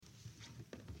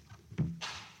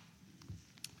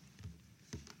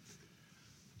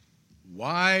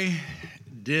Why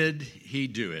did he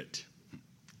do it?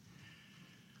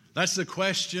 That's the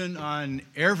question on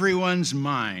everyone's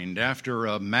mind after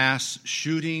a mass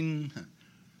shooting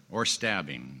or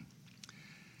stabbing.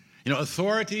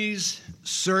 Authorities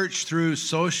search through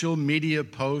social media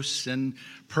posts and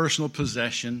personal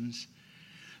possessions,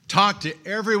 talk to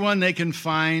everyone they can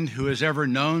find who has ever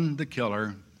known the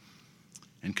killer,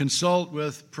 and consult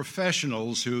with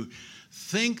professionals who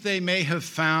think they may have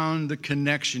found the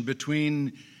connection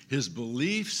between his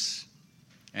beliefs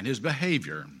and his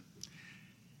behavior.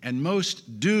 And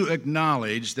most do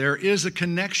acknowledge there is a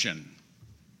connection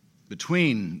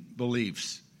between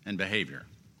beliefs and behavior.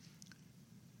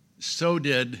 So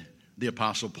did the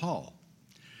Apostle Paul.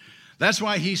 That's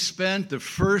why he spent the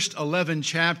first 11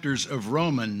 chapters of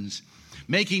Romans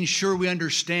making sure we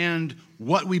understand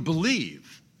what we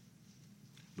believe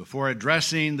before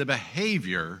addressing the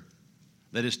behavior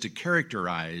that is to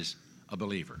characterize a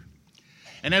believer.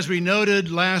 And as we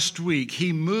noted last week,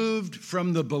 he moved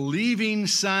from the believing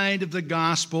side of the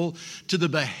gospel to the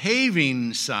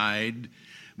behaving side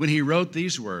when he wrote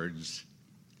these words,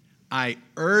 "I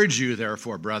urge you,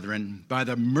 therefore, brethren, by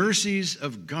the mercies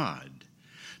of God,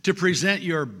 to present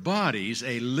your bodies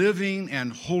a living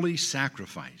and holy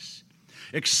sacrifice,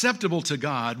 acceptable to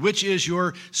God, which is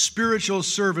your spiritual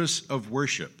service of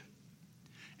worship.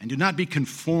 And do not be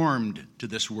conformed to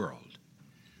this world,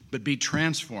 but be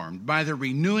transformed by the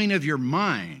renewing of your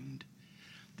mind,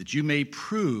 that you may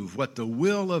prove what the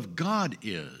will of God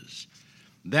is,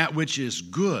 that which is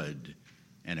good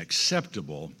and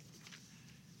acceptable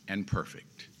and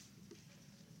perfect."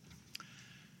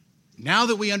 Now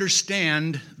that we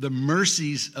understand the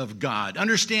mercies of God,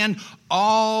 understand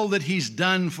all that he's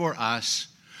done for us,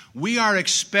 we are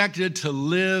expected to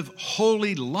live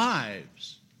holy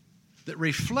lives that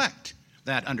reflect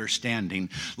that understanding.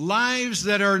 Lives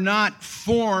that are not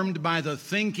formed by the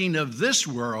thinking of this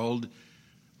world,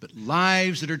 but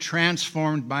lives that are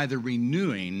transformed by the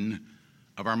renewing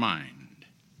of our mind.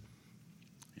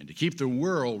 And to keep the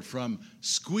world from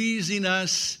squeezing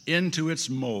us into its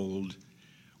mold,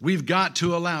 we've got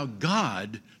to allow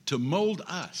God to mold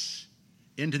us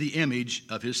into the image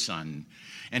of his Son.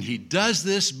 And he does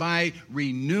this by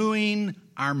renewing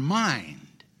our mind,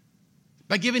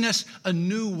 by giving us a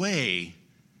new way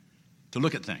to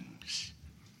look at things.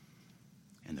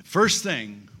 And the first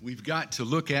thing we've got to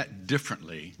look at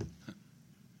differently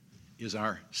is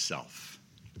ourself.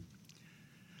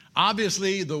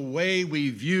 Obviously, the way we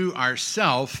view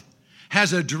ourself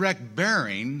has a direct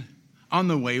bearing on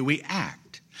the way we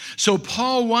act. So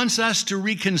Paul wants us to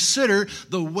reconsider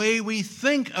the way we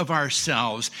think of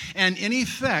ourselves. And in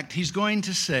effect, he's going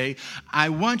to say, I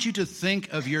want you to think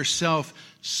of yourself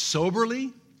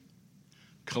soberly,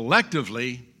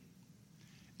 collectively,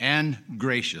 and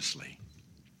graciously.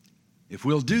 If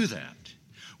we'll do that,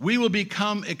 we will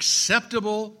become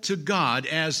acceptable to God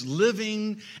as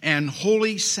living and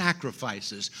holy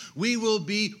sacrifices. We will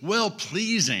be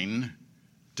well-pleasing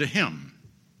to him.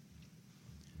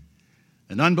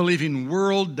 An unbelieving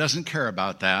world doesn't care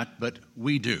about that, but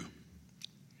we do.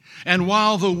 And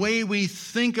while the way we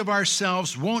think of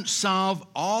ourselves won't solve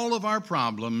all of our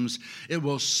problems, it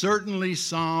will certainly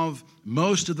solve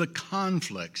most of the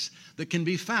conflicts that can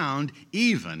be found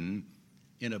even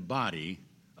in a body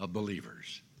of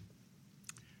believers.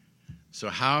 So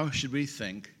how should we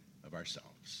think of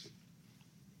ourselves?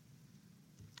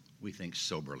 We think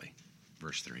soberly.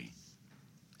 Verse 3.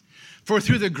 For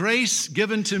through the grace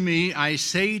given to me, I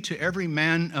say to every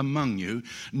man among you,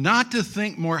 not to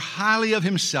think more highly of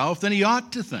himself than he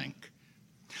ought to think,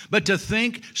 but to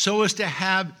think so as to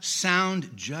have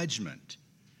sound judgment,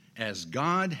 as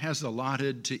God has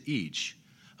allotted to each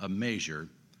a measure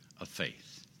of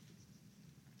faith.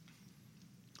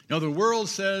 Now, the world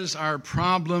says our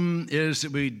problem is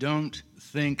that we don't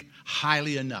think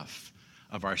highly enough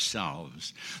of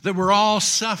ourselves, that we're all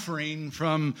suffering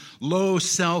from low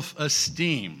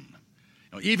self-esteem.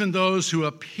 Even those who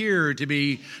appear to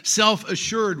be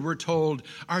self-assured, we're told,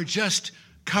 are just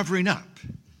covering up.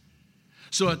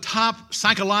 So a top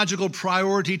psychological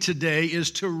priority today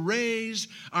is to raise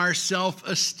our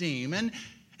self-esteem, and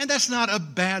that's not a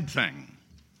bad thing.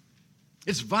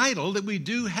 It's vital that we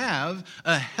do have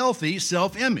a healthy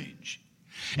self-image.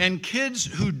 And kids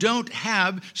who don't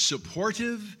have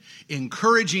supportive,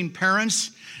 encouraging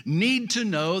parents need to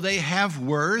know they have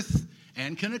worth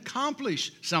and can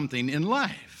accomplish something in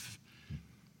life.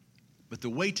 But the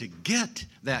way to get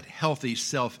that healthy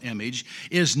self-image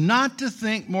is not to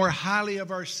think more highly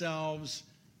of ourselves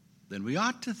than we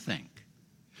ought to think.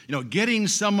 Getting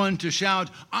someone to shout,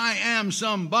 "I am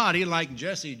somebody," like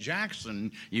Jesse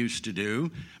Jackson used to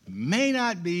do, may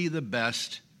not be the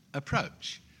best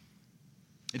approach.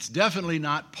 It's definitely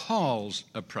not Paul's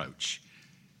approach.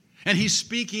 And he's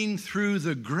speaking through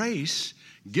the grace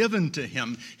given to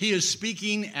him. He is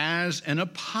speaking as an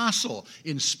apostle,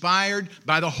 inspired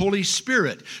by the Holy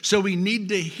Spirit. So we need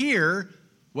to hear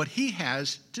what he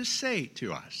has to say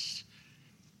to us.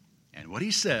 And what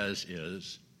he says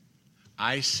is,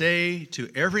 "I say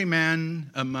to every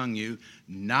man among you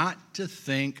not to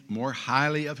think more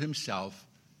highly of himself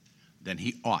than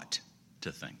he ought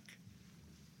to think."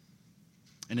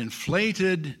 An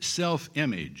inflated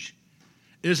self-image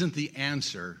isn't the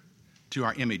answer to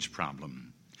our image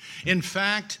problem. In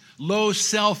fact, low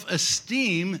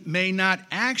self-esteem may not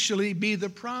actually be the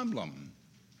problem.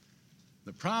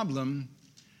 The problem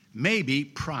may be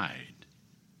pride.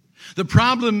 The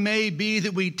problem may be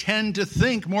that we tend to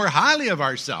think more highly of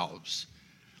ourselves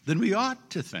than we ought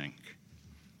to think.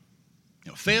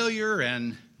 Failure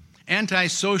and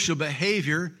antisocial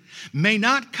behavior may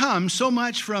not come so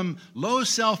much from low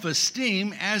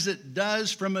self-esteem as it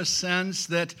does from a sense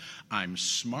that I'm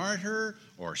smarter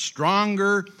or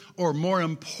stronger or more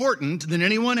important than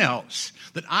anyone else,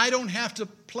 that I don't have to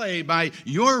play by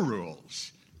your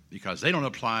rules because they don't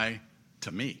apply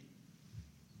to me.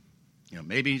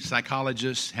 Maybe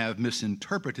psychologists have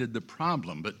misinterpreted the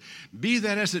problem, but be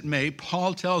that as it may,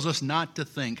 Paul tells us not to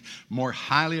think more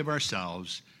highly of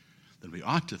ourselves than we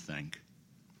ought to think,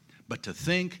 but to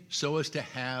think so as to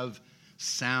have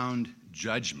sound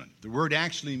judgment. The word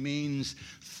actually means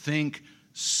think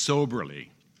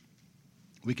soberly.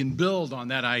 We can build on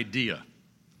that idea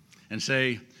and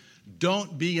say,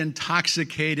 don't be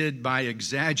intoxicated by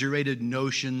exaggerated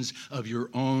notions of your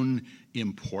own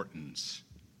importance.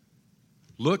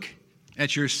 Look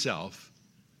at yourself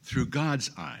through God's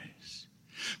eyes.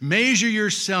 Measure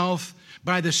yourself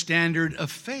by the standard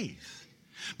of faith,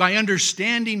 by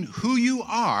understanding who you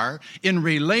are in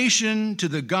relation to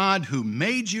the God who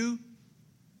made you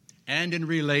and in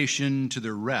relation to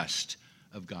the rest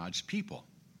of God's people.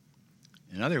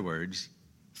 In other words,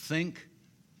 think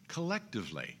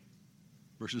collectively.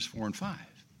 Verses 4 and 5.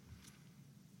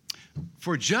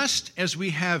 For just as we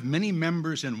have many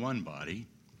members in one body,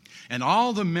 and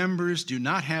all the members do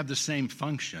not have the same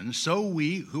function, so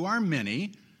we, who are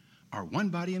many, are one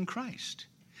body in Christ,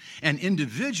 and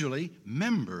individually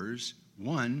members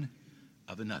one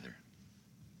of another.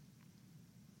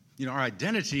 Our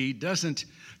identity doesn't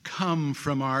come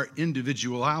from our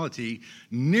individuality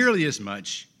nearly as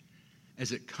much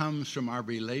as it comes from our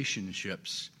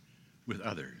relationships with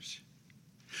others.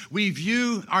 We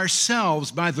view ourselves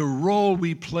by the role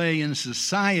we play in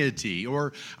society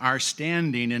or our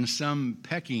standing in some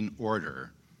pecking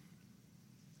order.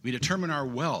 We determine our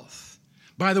wealth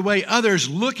by the way others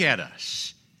look at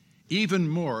us, even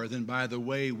more than by the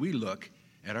way we look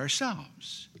at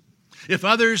ourselves. If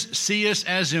others see us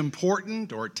as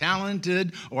important or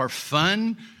talented or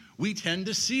fun, we tend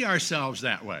to see ourselves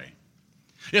that way.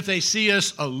 If they see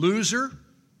us a loser,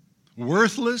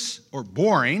 worthless, or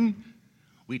boring,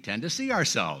 we tend to see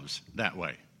ourselves that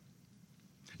way.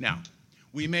 Now,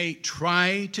 we may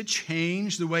try to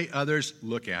change the way others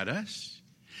look at us.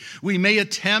 We may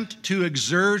attempt to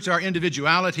exert our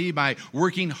individuality by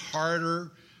working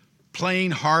harder,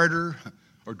 playing harder,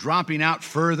 or dropping out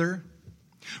further.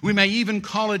 We may even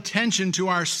call attention to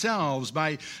ourselves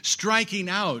by striking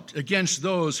out against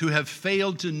those who have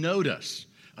failed to notice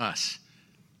us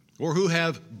or who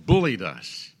have bullied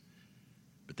us.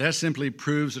 But that simply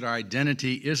proves that our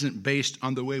identity isn't based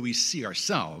on the way we see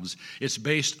ourselves. It's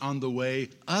based on the way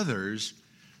others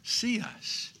see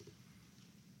us.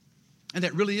 And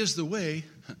that really is the way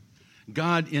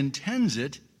God intends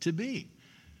it to be.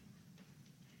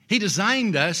 He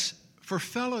designed us for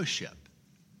fellowship.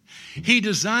 He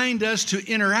designed us to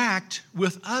interact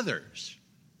with others.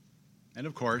 And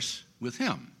of course, with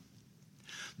Him.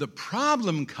 The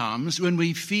problem comes when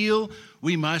we feel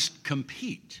we must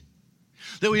compete,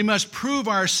 that we must prove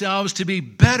ourselves to be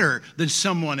better than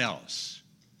someone else,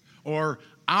 or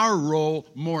our role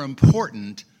more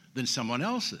important than someone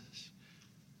else's.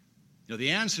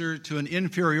 The answer to an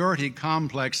inferiority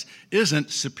complex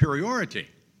isn't superiority,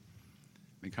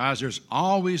 because there's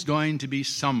always going to be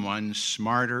someone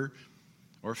smarter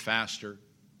or faster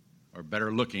or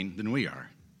better looking than we are.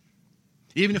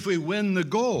 Even if we win the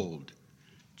gold,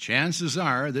 chances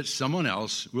are that someone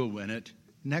else will win it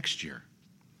next year.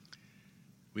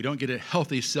 We don't get a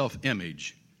healthy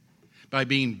self-image by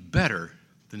being better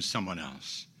than someone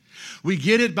else. We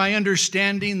get it by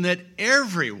understanding that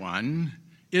everyone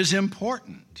is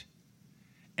important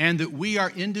and that we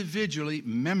are individually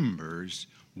members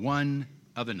one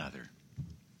of another.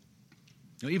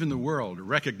 Even the world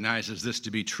recognizes this to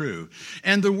be true,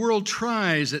 and the world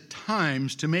tries at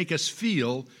times to make us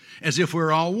feel as if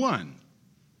we're all one.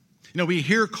 We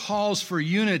hear calls for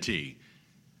unity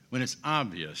when it's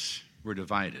obvious we're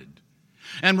divided.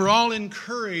 And we're all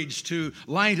encouraged to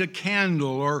light a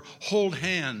candle or hold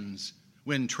hands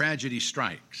when tragedy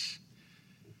strikes.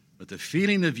 But the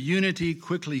feeling of unity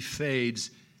quickly fades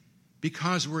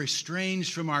because we're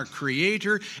estranged from our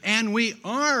Creator, and we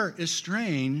are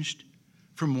estranged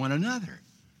from one another.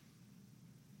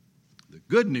 The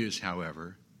good news,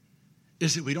 however,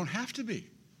 is that we don't have to be.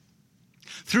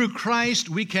 Through Christ,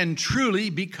 we can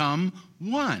truly become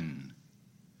one.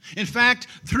 In fact,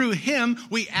 through Him,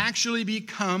 we actually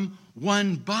become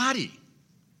one body,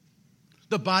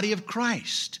 the body of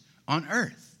Christ on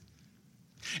earth.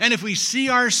 And if we see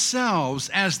ourselves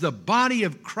as the body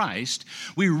of Christ,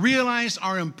 we realize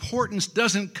our importance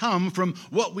doesn't come from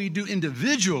what we do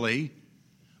individually,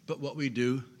 but what we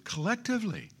do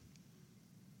collectively.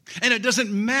 And it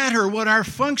doesn't matter what our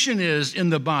function is in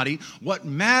the body. What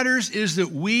matters is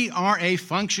that we are a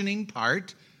functioning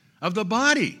part of the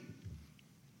body.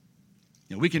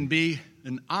 We can be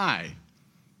an eye,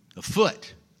 a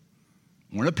foot,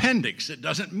 or an appendix. It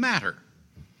doesn't matter.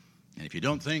 And if you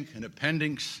don't think an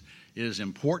appendix is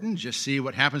important, just see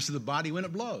what happens to the body when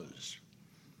it blows.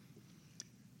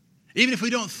 Even if we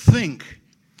don't think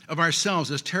of ourselves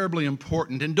as terribly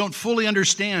important and don't fully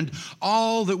understand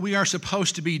all that we are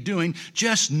supposed to be doing,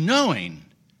 just knowing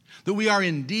that we are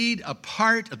indeed a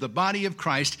part of the body of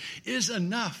Christ is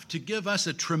enough to give us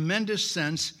a tremendous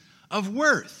sense of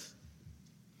worth.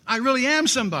 I really am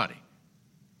somebody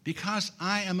because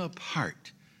I am a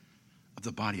part of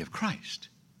the body of Christ.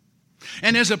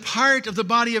 And as a part of the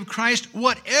body of Christ,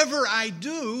 whatever I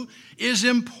do is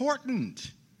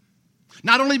important.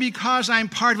 Not only because I'm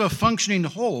part of a functioning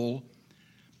whole,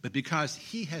 but because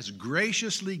He has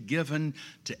graciously given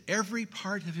to every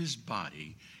part of His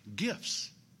body gifts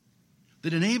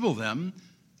that enable them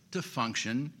to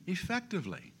function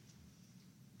effectively.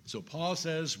 So Paul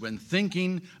says, when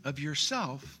thinking of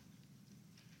yourself,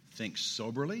 think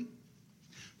soberly,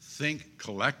 think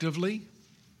collectively,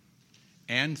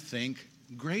 and think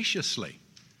graciously.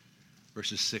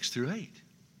 Verses 6 through 8.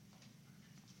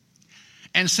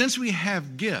 And since we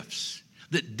have gifts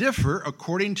that differ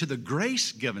according to the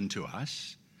grace given to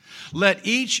us, let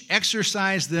each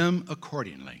exercise them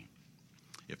accordingly.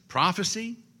 If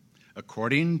prophecy,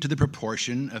 according to the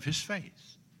proportion of his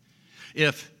faith.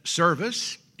 If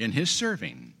service, in his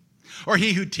serving. Or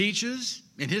he who teaches,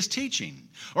 in his teaching.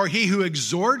 Or he who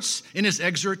exhorts, in his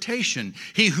exhortation.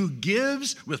 He who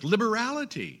gives, with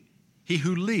liberality. He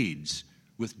who leads,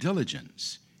 with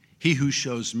diligence. He who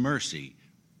shows mercy,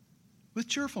 with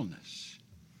cheerfulness.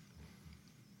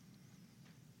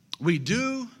 We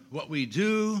do what we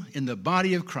do in the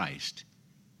body of Christ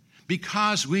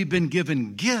because we've been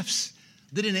given gifts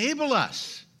that enable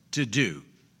us to do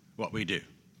what we do.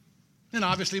 And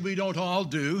obviously we don't all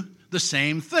do the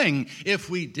same thing. If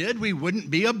we did, we wouldn't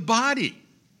be a body.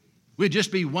 We'd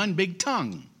just be one big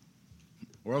tongue,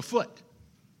 or a foot,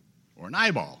 or an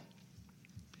eyeball.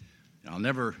 I'll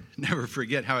never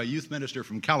forget how a youth minister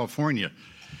from California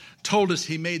told us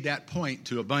he made that point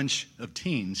to a bunch of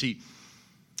teens.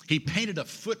 He painted a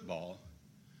football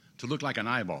to look like an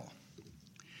eyeball.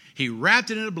 He wrapped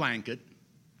it in a blanket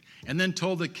and then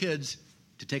told the kids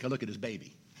to take a look at his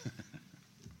baby.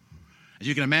 As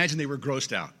you can imagine, they were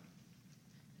grossed out.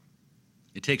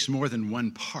 It takes more than one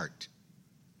part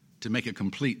to make a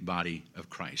complete body of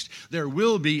Christ. There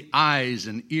will be eyes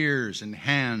and ears and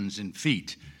hands and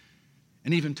feet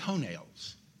and even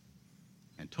toenails.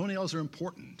 And toenails are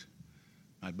important.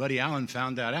 My buddy Alan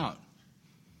found that out.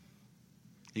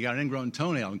 He got an ingrown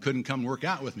toenail and couldn't come work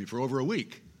out with me for over a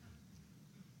week.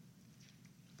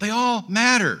 They all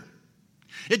matter.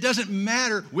 It doesn't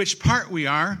matter which part we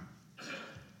are.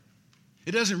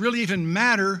 It doesn't really even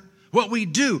matter what we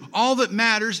do. All that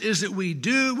matters is that we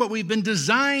do what we've been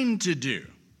designed to do,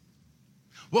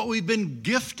 what we've been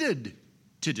gifted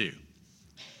to do.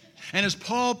 And as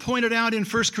Paul pointed out in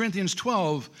 1 Corinthians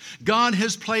 12, God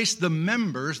has placed the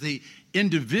members, the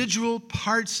individual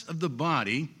parts of the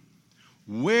body,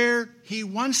 where He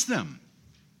wants them.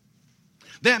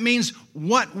 That means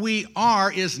what we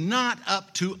are is not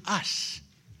up to us.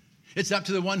 It's up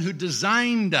to the one who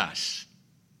designed us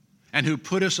and who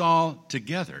put us all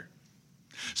together.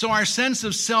 So our sense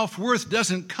of self-worth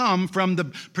doesn't come from the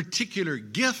particular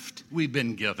gift we've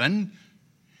been given.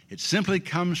 It simply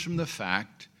comes from the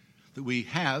fact that we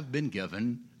have been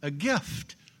given a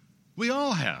gift. We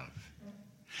all have.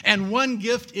 And one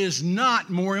gift is not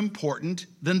more important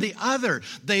than the other.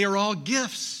 They are all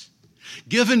gifts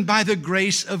given by the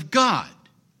grace of God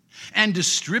and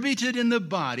distributed in the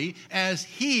body as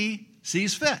He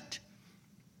sees fit.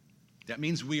 That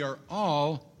means we are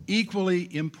all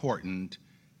equally important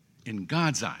in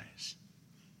God's eyes,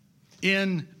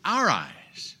 in our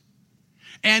eyes,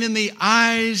 and in the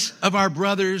eyes of our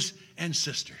brothers and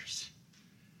sisters.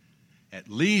 At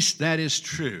least that is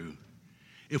true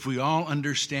if we all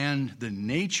understand the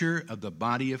nature of the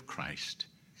body of Christ,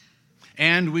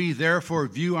 and we therefore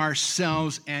view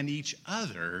ourselves and each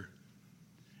other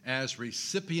as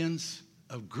recipients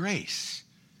of grace.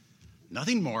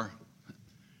 Nothing more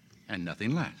and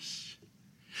nothing less.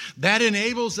 That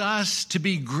enables us to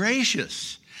be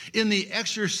gracious in the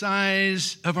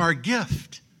exercise of our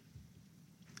gift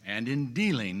and in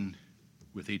dealing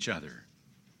with each other.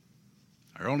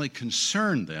 Our only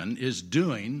concern then is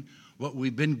doing what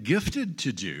we've been gifted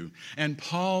to do. And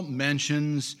Paul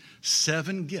mentions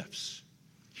 7 gifts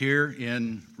here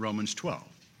in Romans 12.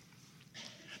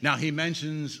 Now, he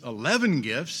mentions 11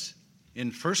 gifts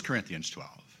in 1 Corinthians 12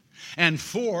 and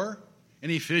 4 in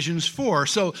Ephesians 4.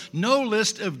 So no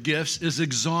list of gifts is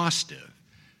exhaustive.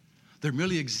 They're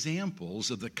merely examples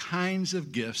of the kinds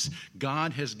of gifts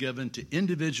God has given to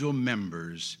individual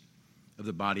members of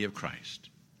the body of Christ.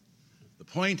 The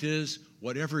point is,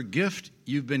 whatever gift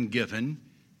you've been given,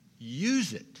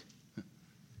 use it.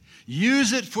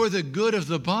 Use it for the good of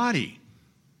the body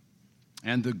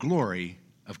and the glory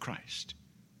of Christ.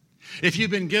 If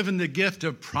you've been given the gift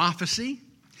of prophecy,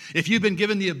 if you've been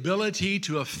given the ability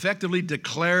to effectively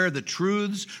declare the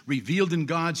truths revealed in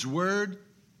God's word,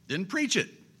 then preach it.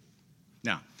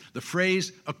 Now, the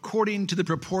phrase, according to the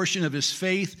proportion of his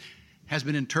faith, has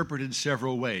been interpreted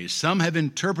several ways. Some have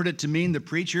interpreted it to mean the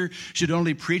preacher should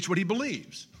only preach what he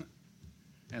believes.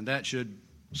 And that should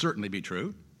certainly be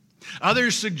true.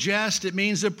 Others suggest it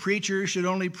means the preacher should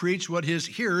only preach what his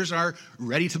hearers are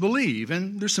ready to believe.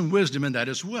 And there's some wisdom in that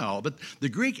as well. But the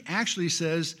Greek actually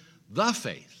says the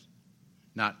faith,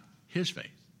 not his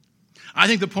faith. I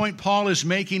think the point Paul is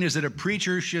making is that a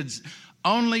preacher should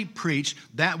only preach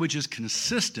that which is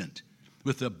consistent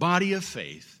with the body of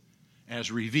faith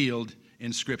as revealed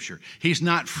in Scripture. He's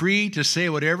not free to say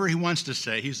whatever he wants to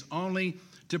say. He's only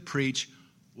to preach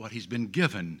what he's been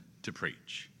given to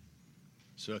preach.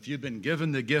 So if you've been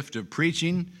given the gift of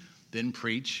preaching, then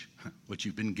preach what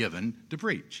you've been given to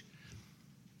preach.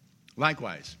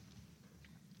 Likewise,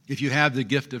 if you have the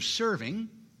gift of serving,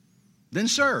 then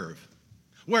serve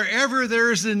wherever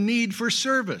there is a need for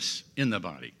service in the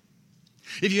body.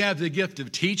 If you have the gift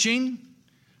of teaching,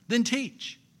 then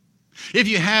teach. If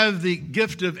you have the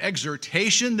gift of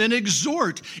exhortation, then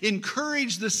exhort,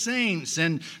 encourage the saints,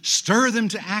 and stir them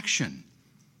to action.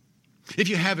 If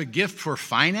you have a gift for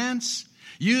finance,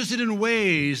 use it in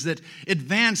ways that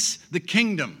advance the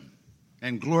kingdom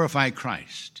and glorify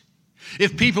Christ.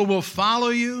 If people will follow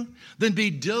you, then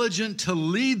be diligent to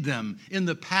lead them in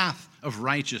the path of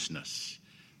righteousness.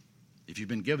 If you've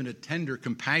been given a tender,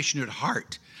 compassionate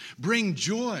heart, bring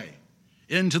joy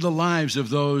into the lives of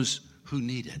those who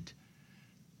need it.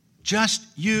 Just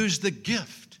use the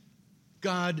gift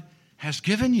God has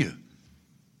given you.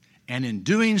 And in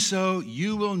doing so,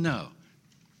 you will know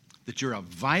that you're a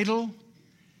vital,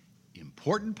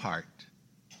 important part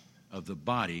of the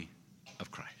body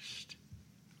of Christ.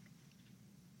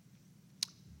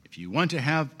 If you want to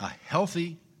have a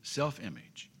healthy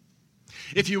self-image,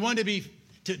 if you want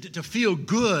to feel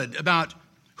good about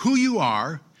who you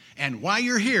are and why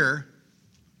you're here,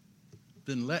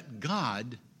 then let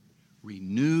God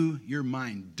renew your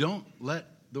mind. Don't let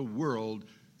the world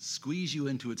squeeze you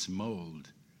into its mold.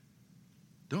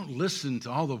 Don't listen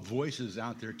to all the voices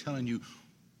out there telling you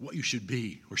what you should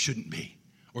be or shouldn't be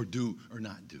or do or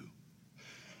not do.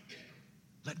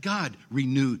 Let God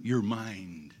renew your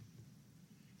mind.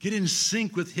 Get in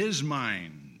sync with His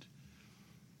mind.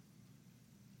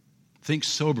 Think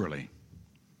soberly.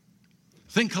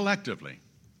 Think collectively.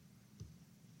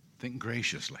 Think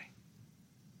graciously.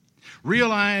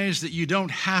 Realize that you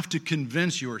don't have to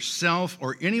convince yourself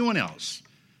or anyone else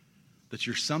that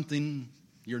you're something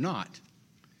you're not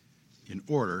in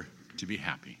order to be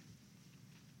happy.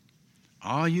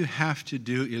 All you have to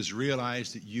do is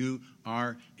realize that you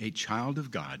are a child of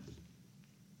God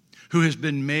who has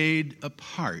been made a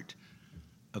part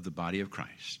of the body of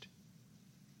Christ.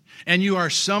 And you are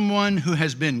someone who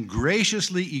has been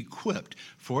graciously equipped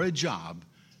for a job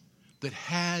that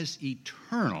has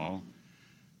eternal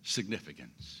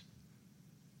significance.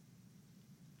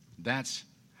 That's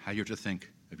how you're to think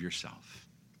of yourself.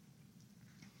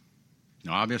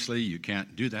 Now, obviously, you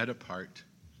can't do that apart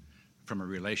from a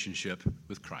relationship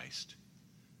with Christ.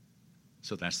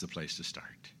 So that's the place to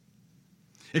start.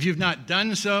 If you've not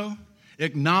done so,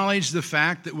 acknowledge the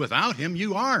fact that without him,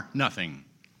 you are nothing.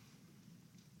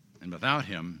 And without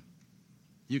him,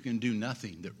 you can do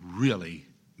nothing that really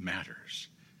matters.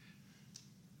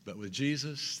 But with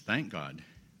Jesus, thank God,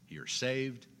 you're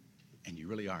saved and you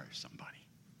really are somebody.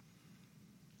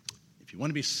 If you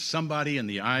want to be somebody in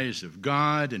the eyes of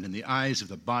God and in the eyes of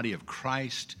the body of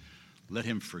Christ, let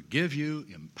him forgive you,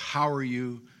 empower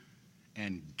you,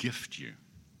 and gift you.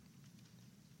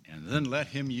 And then let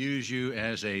him use you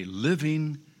as a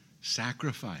living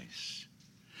sacrifice.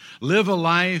 Live a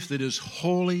life that is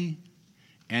holy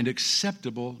and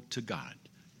acceptable to God.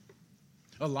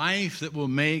 A life that will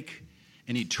make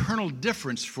an eternal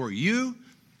difference for you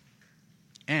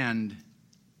and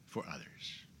for others.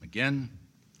 Again,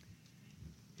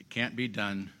 it can't be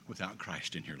done without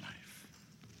Christ in your life.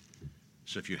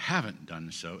 So if you haven't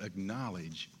done so,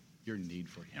 acknowledge your need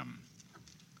for him.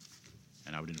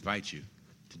 And I would invite you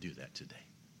to do that today.